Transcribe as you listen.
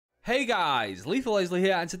Hey guys, Lethal Leslie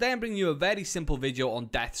here, and today I'm bringing you a very simple video on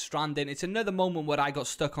Death Stranding. It's another moment where I got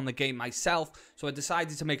stuck on the game myself, so I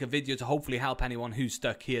decided to make a video to hopefully help anyone who's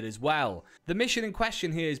stuck here as well. The mission in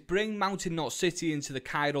question here is bring Mountain Knot City into the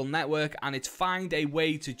Chiral network, and it's find a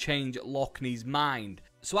way to change Lockne'S mind.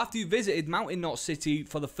 So after you visited Mountain Knot City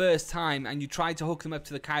for the first time and you tried to hook them up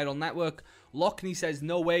to the Chiral network, Lockne says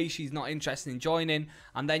no way, she's not interested in joining,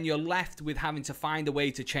 and then you're left with having to find a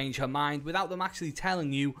way to change her mind without them actually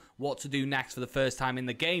telling you what to do next for the first time in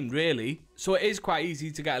the game, really. So it is quite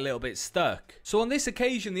easy to get a little bit stuck. So on this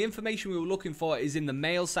occasion, the information we were looking for is in the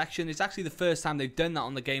mail section. It's actually the first time they've done that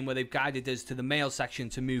on the game, where they've guided us to the mail section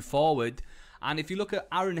to move forward. And if you look at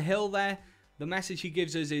Aaron Hill there, the message he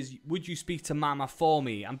gives us is, would you speak to Mama for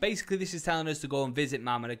me? And basically this is telling us to go and visit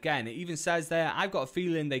Mama again. It even says there, I've got a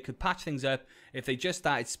feeling they could patch things up if they just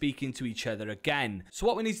started speaking to each other again. So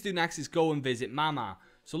what we need to do next is go and visit Mama.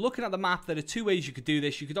 So looking at the map, there are two ways you could do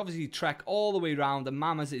this. You could obviously trek all the way around, and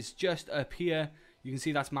Mama's is just up here. You can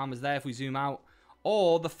see that's Mama's there if we zoom out.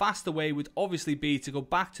 Or the faster way would obviously be to go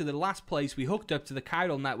back to the last place we hooked up to the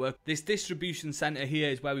Chiral network. This distribution center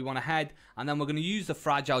here is where we want to head, and then we're going to use the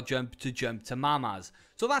fragile jump to Mama's.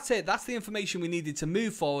 So that's it. That's the information we needed to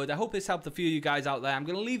move forward. I hope this helped a few of you guys out there. I'm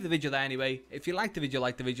going to leave the video there anyway. If you liked the video,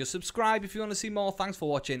 like the video, subscribe if you want to see more. Thanks for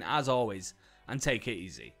watching as always, and take it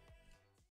easy.